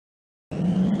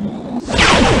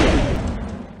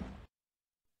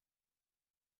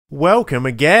Welcome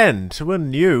again to a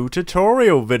new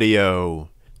tutorial video.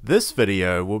 This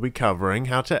video will be covering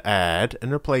how to add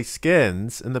and replace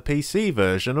skins in the PC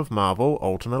version of Marvel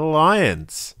Ultimate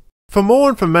Alliance. For more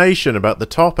information about the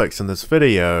topics in this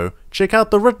video, check out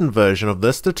the written version of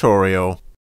this tutorial.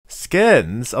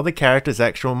 Skins are the character's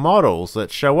actual models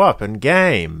that show up in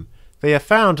game. They are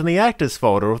found in the actors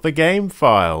folder of the game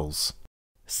files.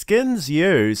 Skins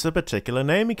use a particular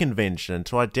naming convention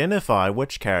to identify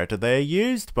which character they are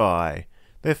used by.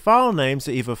 Their file names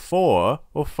are either 4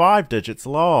 or 5 digits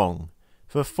long.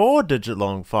 For 4-digit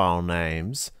long file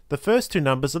names, the first two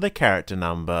numbers are the character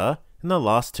number and the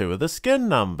last two are the skin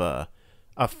number.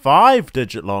 A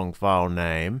 5-digit long file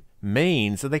name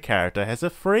means that the character has a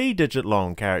 3-digit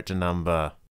long character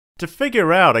number. To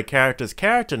figure out a character's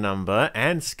character number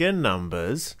and skin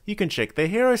numbers, you can check their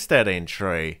hero stat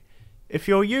entry. If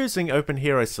you're using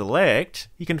OpenHeroSelect,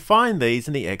 you can find these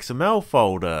in the XML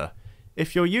folder.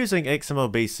 If you're using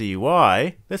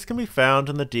XMLBCUI, this can be found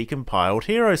in the decompiled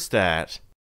hero stat.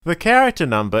 The character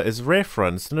number is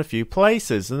referenced in a few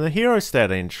places in the hero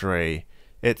stat entry.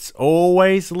 It's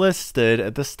always listed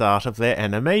at the start of their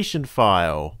animation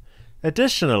file.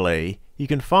 Additionally, you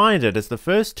can find it as the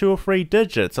first 2 or 3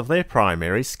 digits of their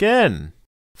primary skin.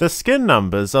 The skin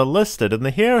numbers are listed in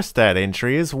the hero stat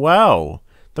entry as well.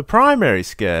 The primary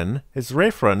skin is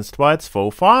referenced by its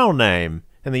full file name,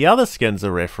 and the other skins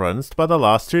are referenced by the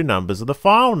last 2 numbers of the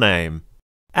file name.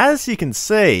 As you can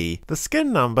see, the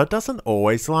skin number doesn't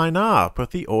always line up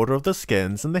with the order of the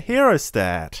skins in the hero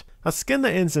stat. A skin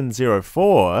that ends in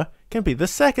 04 can be the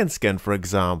second skin, for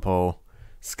example.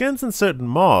 Skins in certain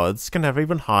mods can have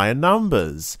even higher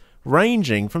numbers,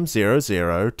 ranging from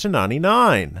 00 to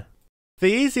 99. The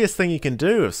easiest thing you can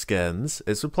do with skins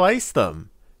is replace them.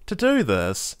 To do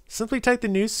this, simply take the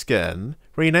new skin,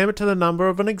 rename it to the number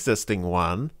of an existing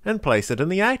one, and place it in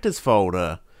the actors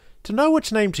folder. To know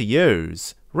which name to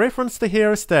use, reference the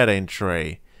hero stat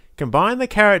entry. Combine the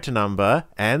character number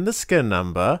and the skin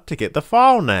number to get the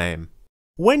file name.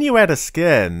 When you add a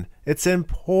skin, it's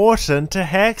important to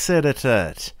hex edit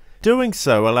it. Doing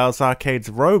so allows Arcade's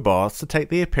robots to take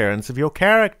the appearance of your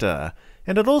character,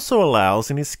 and it also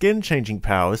allows any skin changing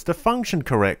powers to function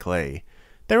correctly.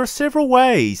 There are several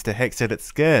ways to hex edit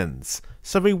skins,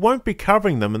 so we won't be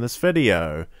covering them in this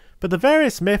video, but the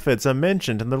various methods are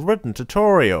mentioned in the written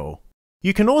tutorial.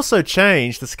 You can also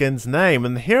change the skin's name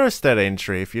in the hero stat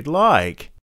entry if you'd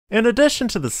like. In addition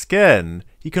to the skin,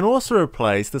 you can also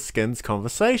replace the skin's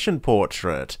conversation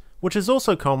portrait, which is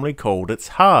also commonly called its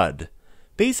HUD.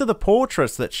 These are the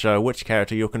portraits that show which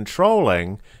character you're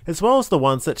controlling, as well as the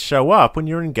ones that show up when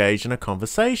you're engaged in a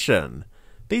conversation.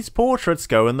 These portraits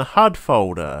go in the HUD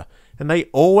folder, and they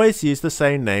always use the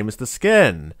same name as the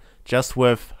skin, just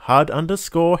with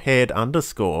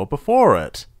HUD_head_ before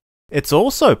it. It's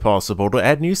also possible to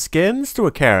add new skins to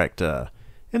a character.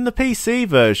 In the PC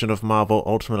version of Marvel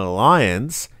Ultimate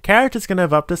Alliance, characters can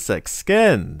have up to 6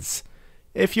 skins.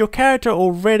 If your character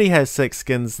already has 6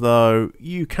 skins though,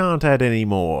 you can't add any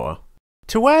more.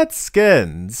 To add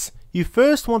skins, you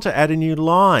first want to add a new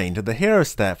line to the hero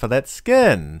stat for that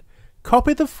skin.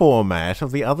 Copy the format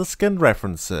of the other skin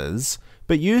references,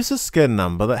 but use a skin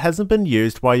number that hasn't been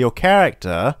used by your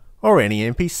character or any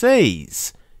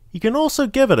NPCs. You can also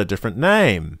give it a different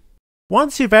name.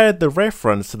 Once you've added the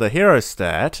reference to the hero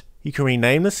stat, you can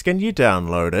rename the skin you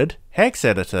downloaded, hex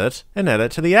edit it, and add it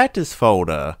to the actors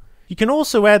folder. You can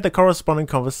also add the corresponding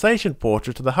conversation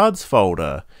portrait to the HUDs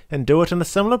folder, and do it in a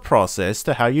similar process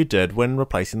to how you did when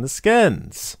replacing the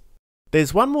skins.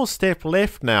 There's one more step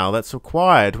left now that's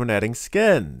required when adding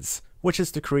skins, which is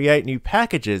to create new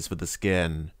packages for the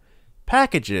skin.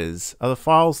 Packages are the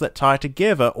files that tie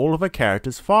together all of a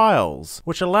character's files,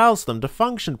 which allows them to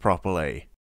function properly.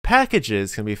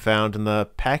 Packages can be found in the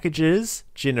Packages,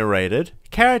 Generated,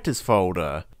 Characters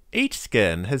folder. Each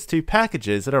skin has 2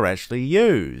 packages that are actually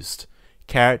used.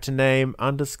 Character name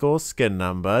 _skin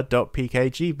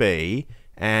number.pkgb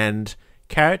and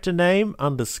character name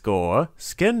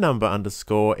 _skin number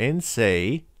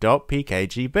 _nc.pkgb.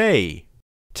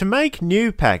 To make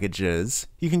new packages,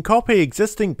 you can copy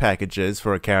existing packages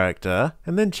for a character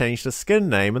and then change the skin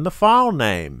name and the file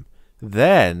name.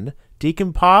 Then,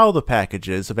 decompile the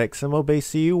packages of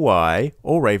XMLBCUI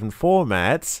or Raven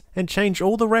formats and change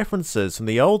all the references from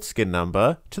the old skin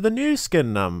number to the new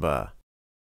skin number.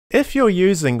 If you're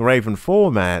using Raven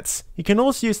formats, you can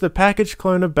also use the package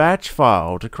cloner batch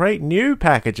file to create new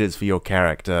packages for your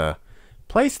character.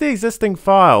 Place the existing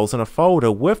files in a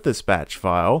folder with this batch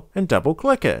file and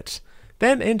double-click it.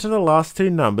 Then enter the last 2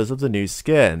 numbers of the new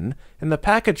skin, and the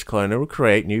package cloner will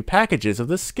create new packages of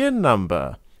the skin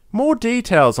number. More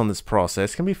details on this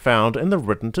process can be found in the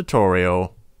written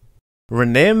tutorial.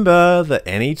 Remember that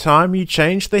anytime you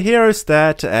change the hero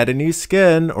stat to add a new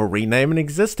skin or rename an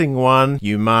existing one,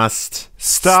 you must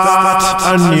start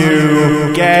a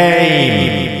new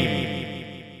game.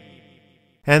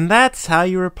 And that's how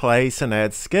you replace and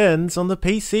add skins on the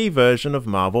PC version of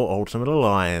Marvel Ultimate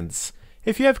Alliance.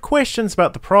 If you have questions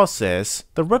about the process,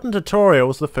 the written tutorial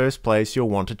is the first place you'll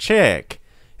want to check.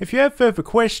 If you have further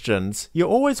questions, you're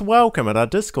always welcome at our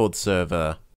Discord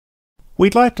server.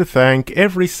 We'd like to thank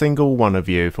every single one of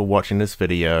you for watching this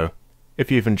video.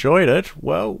 If you've enjoyed it,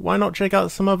 well, why not check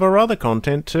out some of our other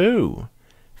content too?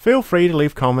 Feel free to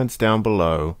leave comments down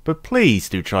below, but please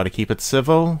do try to keep it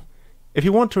civil. If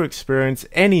you want to experience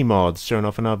any mods shown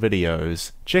off in our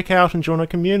videos, check out and join our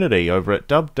community over at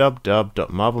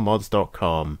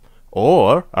www.marvelmods.com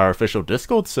or our official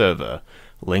Discord server.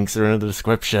 Links are in the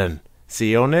description.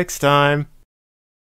 See you all next time.